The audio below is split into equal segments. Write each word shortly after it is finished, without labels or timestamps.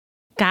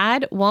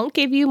God won't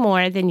give you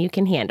more than you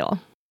can handle.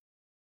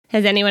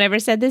 Has anyone ever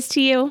said this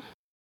to you?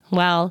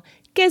 Well,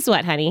 guess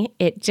what, honey?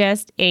 It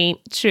just ain't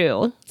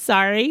true.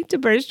 Sorry to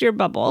burst your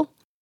bubble.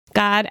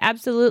 God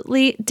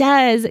absolutely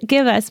does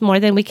give us more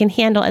than we can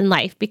handle in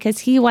life because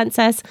He wants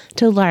us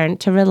to learn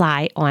to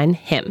rely on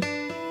Him.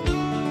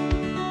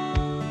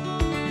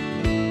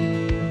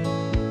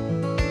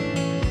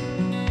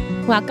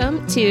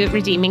 Welcome to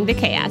Redeeming the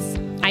Chaos.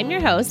 I'm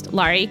your host,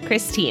 Laurie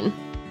Christine.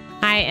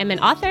 I am an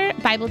author,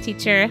 Bible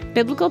teacher,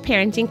 biblical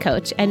parenting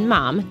coach, and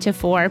mom to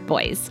 4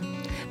 boys.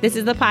 This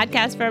is the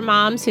podcast for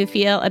moms who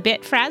feel a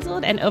bit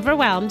frazzled and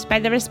overwhelmed by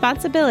the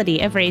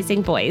responsibility of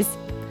raising boys.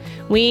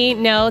 We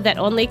know that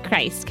only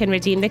Christ can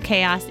redeem the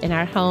chaos in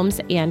our homes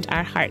and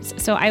our hearts.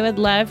 So I would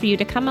love for you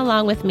to come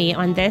along with me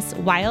on this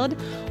wild,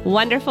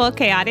 wonderful,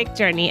 chaotic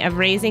journey of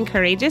raising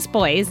courageous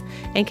boys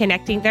and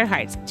connecting their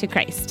hearts to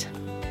Christ.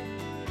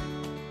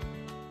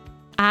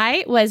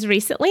 I was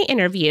recently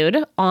interviewed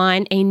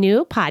on a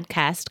new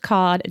podcast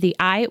called the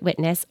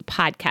Eyewitness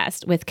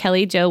Podcast with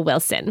Kelly Jo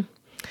Wilson.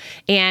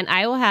 And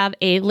I will have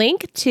a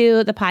link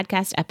to the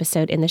podcast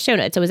episode in the show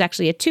notes. It was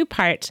actually a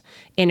 2-part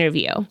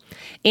interview.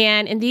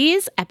 And in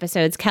these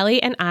episodes,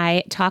 Kelly and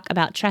I talk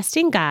about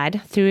trusting God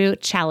through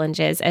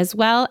challenges, as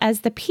well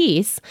as the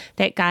peace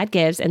that God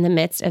gives in the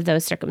midst of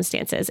those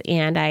circumstances.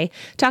 And I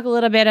talk a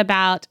little bit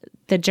about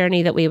the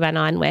journey that we went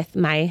on with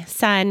my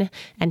son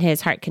and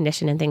his heart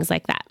condition and things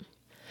like that.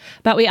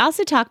 But we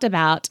also talked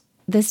about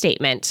the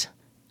statement,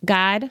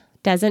 God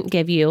doesn't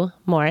give you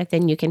more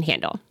than you can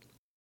handle.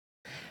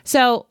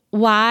 So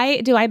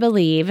why do I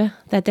believe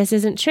that this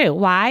isn't true?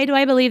 Why do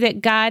I believe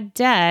that God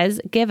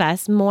does give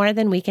us more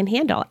than we can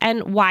handle?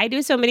 And why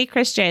do so many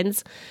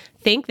Christians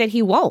think that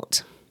He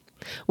won't?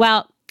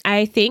 Well,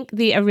 I think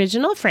the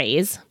original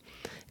phrase,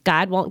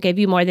 God won't give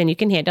you more than you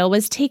can handle,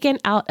 was taken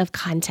out of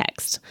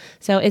context.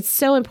 So it's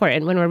so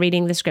important when we're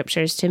reading the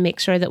scriptures to make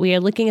sure that we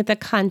are looking at the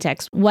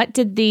context. What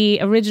did the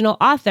original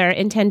author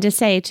intend to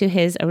say to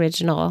his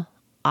original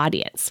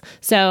audience?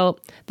 So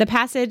the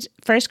passage,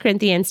 1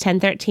 Corinthians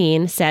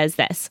 10:13 says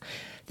this,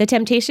 the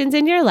temptations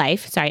in your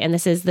life, and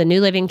this is the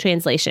New Living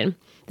Translation,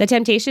 the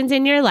temptations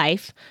in your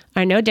life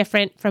are no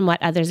different from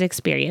what others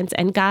experience,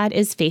 and God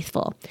is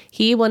faithful.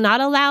 He will not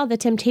allow the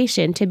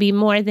temptation to be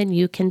more than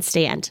you can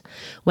stand.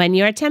 When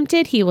you are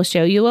tempted, He will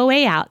show you a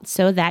way out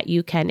so that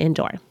you can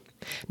endure.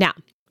 Now,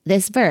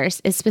 this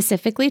verse is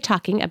specifically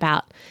talking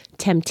about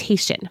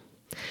temptation.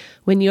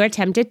 When you are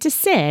tempted to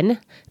sin,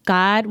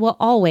 God will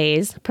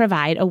always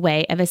provide a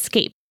way of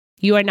escape.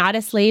 You are not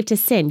a slave to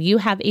sin. You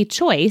have a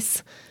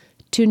choice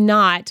to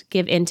not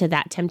give in to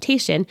that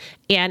temptation.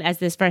 And as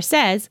this verse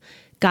says,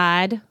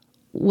 God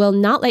will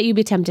not let you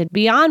be tempted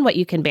beyond what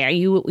you can bear.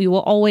 You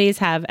will always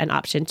have an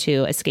option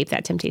to escape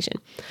that temptation.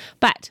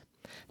 But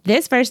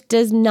this verse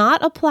does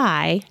not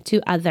apply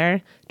to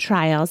other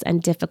trials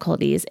and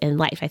difficulties in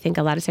life. I think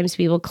a lot of times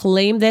people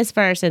claim this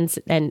verse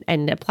and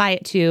apply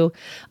it to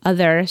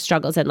other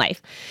struggles in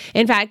life.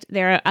 In fact,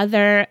 there are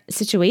other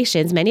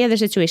situations, many other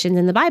situations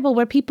in the Bible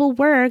where people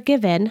were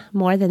given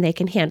more than they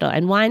can handle.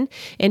 And one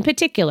in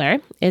particular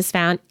is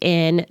found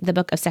in the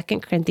book of 2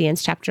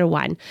 Corinthians chapter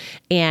 1.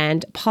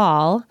 And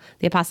Paul,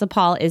 the Apostle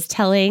Paul, is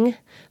telling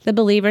the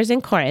believers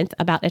in Corinth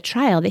about a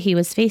trial that he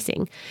was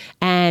facing.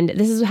 And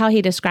this is how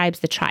he describes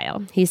the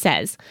trial. He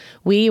says,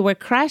 we were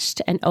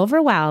crushed and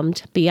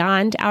overwhelmed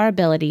beyond our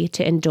ability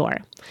to endure,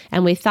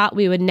 and we thought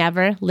we would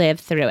never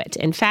live through it.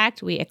 In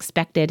fact, we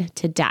expected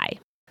to die.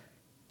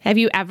 Have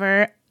you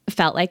ever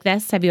felt like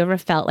this? Have you ever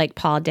felt like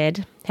Paul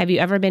did? Have you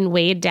ever been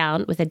weighed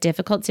down with a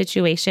difficult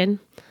situation?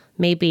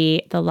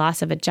 Maybe the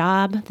loss of a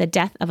job, the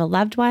death of a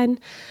loved one,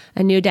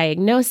 a new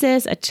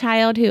diagnosis, a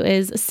child who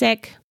is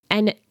sick,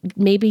 and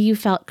maybe you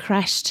felt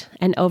crushed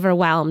and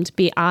overwhelmed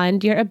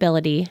beyond your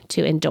ability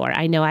to endure.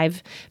 I know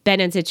I've been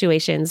in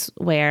situations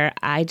where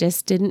I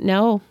just didn't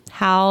know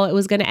how it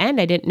was going to end.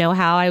 I didn't know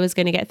how I was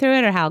going to get through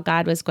it or how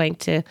God was going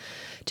to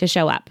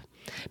show up.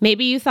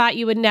 Maybe you thought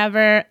you would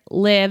never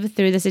live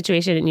through the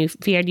situation and you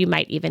feared you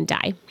might even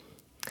die.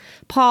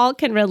 Paul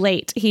can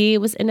relate. He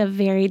was in a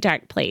very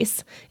dark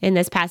place in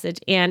this passage,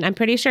 and I'm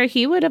pretty sure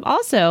he would have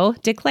also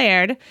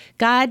declared,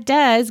 God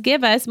does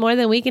give us more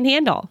than we can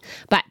handle.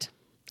 But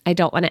I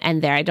don't want to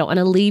end there. I don't want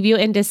to leave you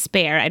in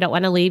despair. I don't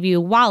want to leave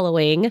you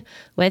wallowing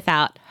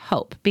without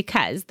hope,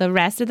 because the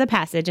rest of the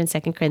passage in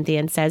 2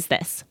 Corinthians says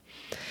this.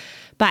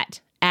 But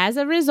as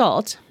a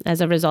result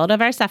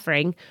of our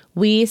suffering,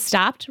 we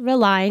stopped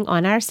relying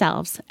on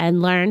ourselves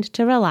and learned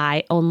to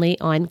rely only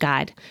on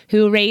God,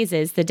 who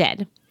raises the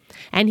dead.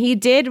 And He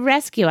did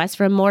rescue us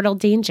from mortal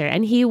danger,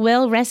 and He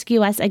will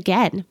rescue us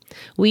again.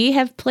 We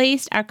have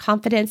placed our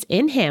confidence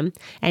in Him,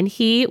 and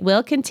He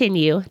will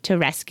continue to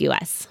rescue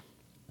us.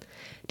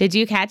 Did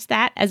you catch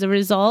that? As a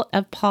result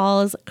of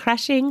Paul's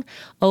crushing,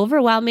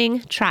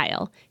 overwhelming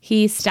trial,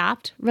 he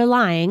stopped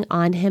relying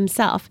on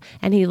himself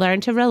and he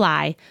learned to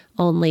rely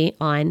only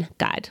on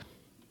God.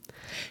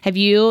 Have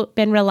you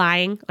been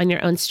relying on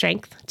your own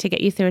strength to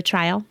get you through a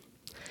trial?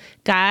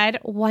 God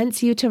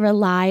wants you to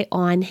rely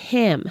on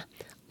Him.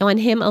 on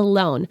him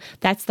alone.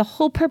 That's the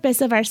whole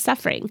purpose of our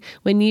suffering.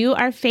 When you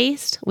are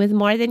faced with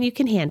more than you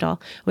can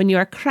handle, when you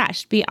are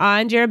crushed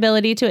beyond your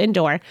ability to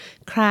endure,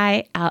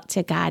 cry out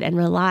to God and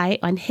rely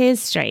on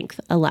his strength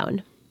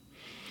alone.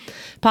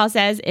 Paul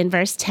says in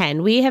verse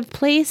 10, we have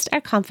placed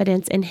our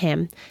confidence in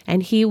him,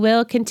 and he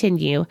will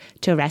continue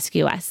to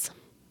rescue us.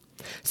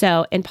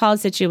 So in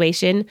Paul's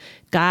situation,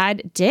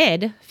 God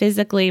did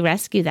physically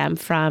rescue them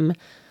from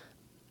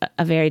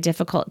a very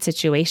difficult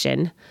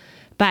situation,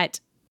 but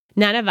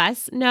none of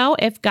us know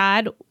if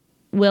God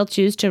will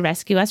choose to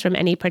rescue us from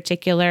any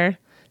particular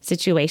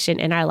situation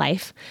in our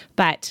life,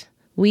 but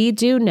we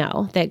do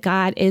know that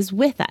God is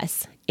with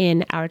us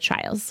in our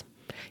trials.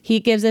 He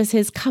gives us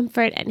his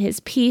comfort and his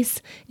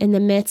peace in the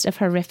midst of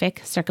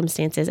horrific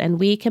circumstances, and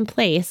we can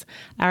place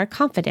our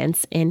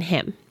confidence in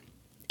him.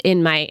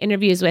 In my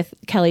interviews with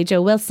Kelly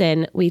Jo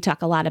Wilson, we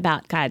talk a lot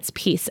about God's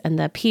peace and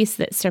the peace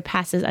that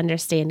surpasses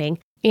understanding.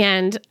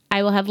 And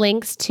I will have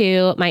links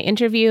to my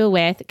interview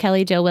with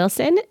Kelly Jo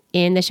Wilson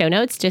in the show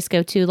notes. Just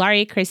go to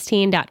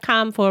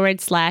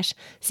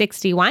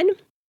lauriechristine.com/61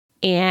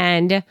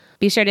 and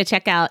be sure to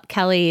check out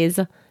Kelly's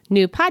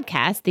new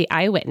podcast, the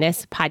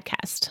Eyewitness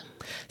Podcast.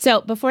 So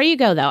before you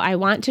go, though, I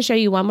want to show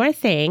you one more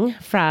thing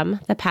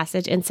from the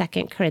passage in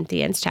 2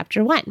 Corinthians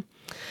chapter 1.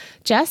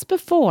 Just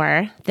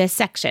before this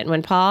section,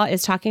 when Paul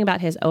is talking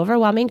about his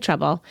overwhelming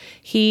trouble,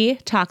 he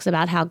talks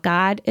about how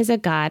God is a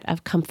God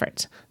of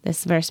comfort.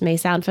 This verse may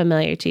sound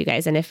familiar to you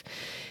guys. And if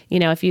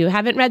you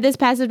haven't read this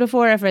passage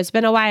before, if it's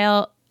been a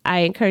while, I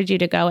encourage you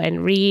to go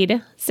and read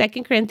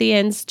 2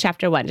 Corinthians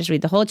chapter 1. Just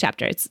read the whole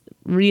chapter. It's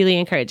really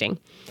encouraging.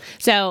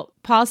 So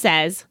Paul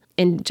says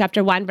in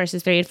chapter 1,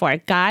 verses 3 and 4,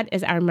 God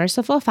is our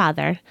merciful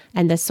Father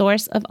and the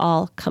source of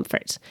all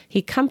comfort.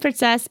 He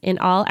comforts us in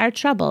all our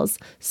troubles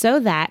so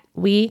that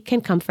we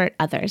can comfort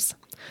others.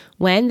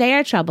 When they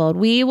are troubled,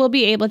 we will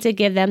be able to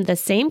give them the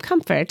same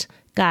comfort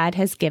God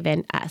has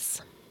given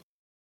us.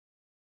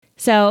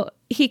 So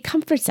he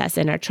comforts us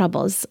in our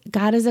troubles.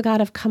 God is a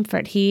God of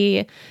comfort.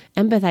 He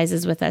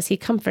empathizes with us. He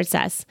comforts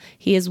us.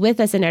 He is with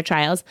us in our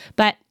trials,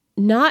 but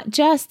not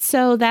just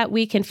so that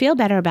we can feel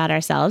better about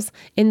ourselves.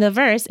 In the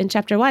verse in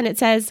chapter 1, it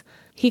says,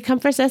 he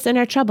comforts us in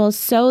our troubles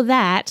so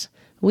that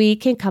we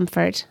can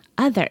comfort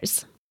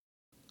others.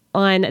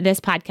 On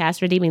this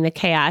podcast, Redeeming the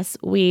Chaos,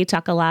 we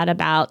talk a lot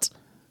about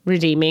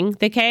redeeming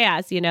the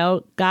chaos.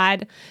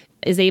 God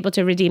is able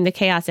to redeem the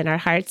chaos in our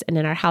hearts and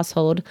in our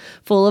household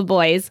full of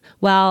boys.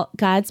 Well,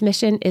 God's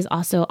mission is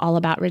also all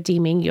about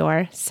redeeming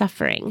your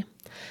suffering.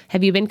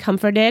 Have you been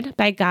comforted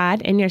by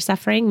God in your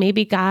suffering?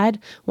 Maybe God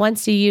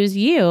wants to use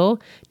you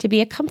to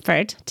be a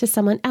comfort to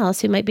someone else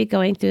who might be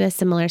going through a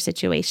similar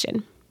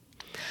situation.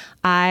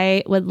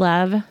 I would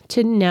love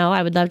to know,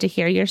 I would love to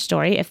hear your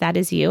story if that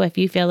is you, if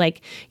you feel like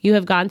you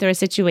have gone through a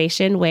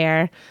situation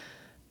where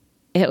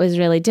it was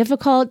really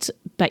difficult,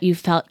 but you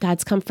felt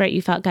God's comfort,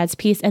 you felt God's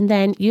peace, and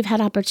then you've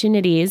had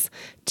opportunities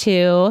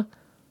to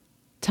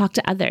talk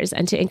to others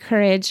and to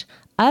encourage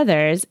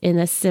others in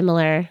a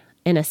similar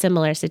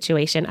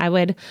situation. I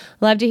would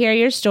love to hear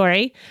your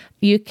story.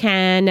 You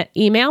can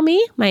email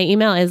me. My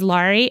email is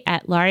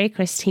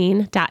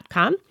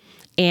laurie@lauriechristine.com.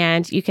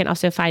 And you can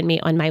also find me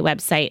on my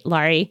website,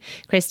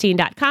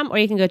 lauriechristine.com, or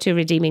you can go to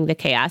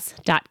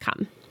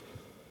redeemingthechaos.com.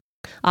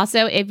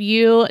 Also, if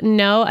you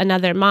know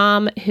another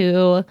mom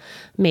who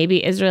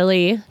maybe is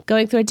really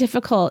going through a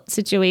difficult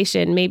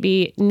situation,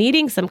 maybe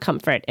needing some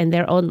comfort in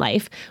their own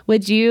life,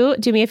 would you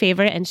do me a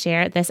favor and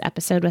share this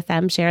episode with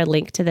them? Share a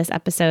link to this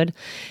episode.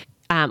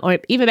 Or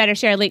even better,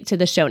 share a link to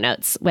the show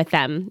notes with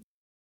them.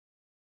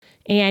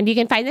 And you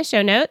can find the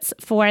show notes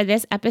for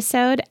this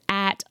episode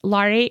at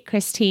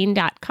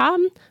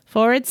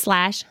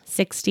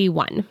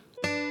lauriechristine.com/61.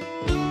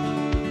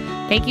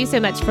 Thank you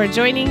so much for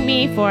joining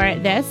me for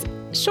this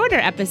shorter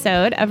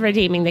episode of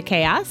Redeeming the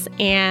Chaos.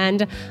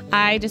 And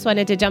I just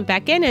wanted to jump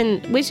back in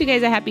and wish you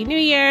guys a happy new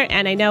year.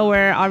 And I know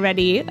we're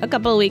already a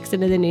couple of weeks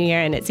into the new year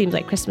and it seems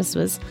like Christmas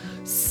was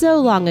so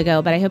long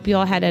ago, but I hope you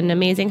all had an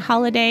amazing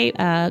holiday,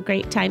 a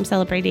great time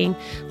celebrating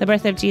the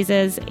birth of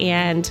Jesus.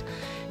 And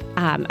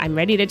I'm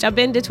ready to jump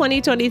into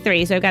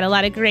 2023. So I've got a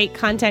lot of great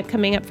content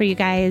coming up for you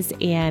guys,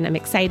 and I'm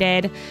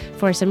excited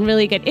for some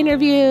really good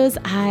interviews.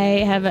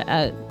 I have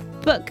a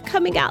book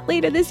coming out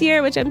later this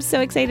year, which I'm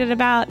so excited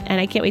about, and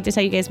I can't wait to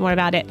tell you guys more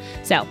about it.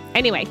 So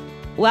anyway,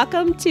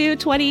 welcome to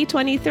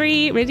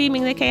 2023,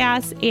 Redeeming the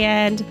Chaos,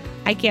 and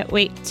I can't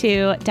wait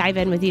to dive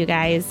in with you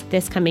guys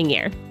this coming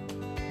year.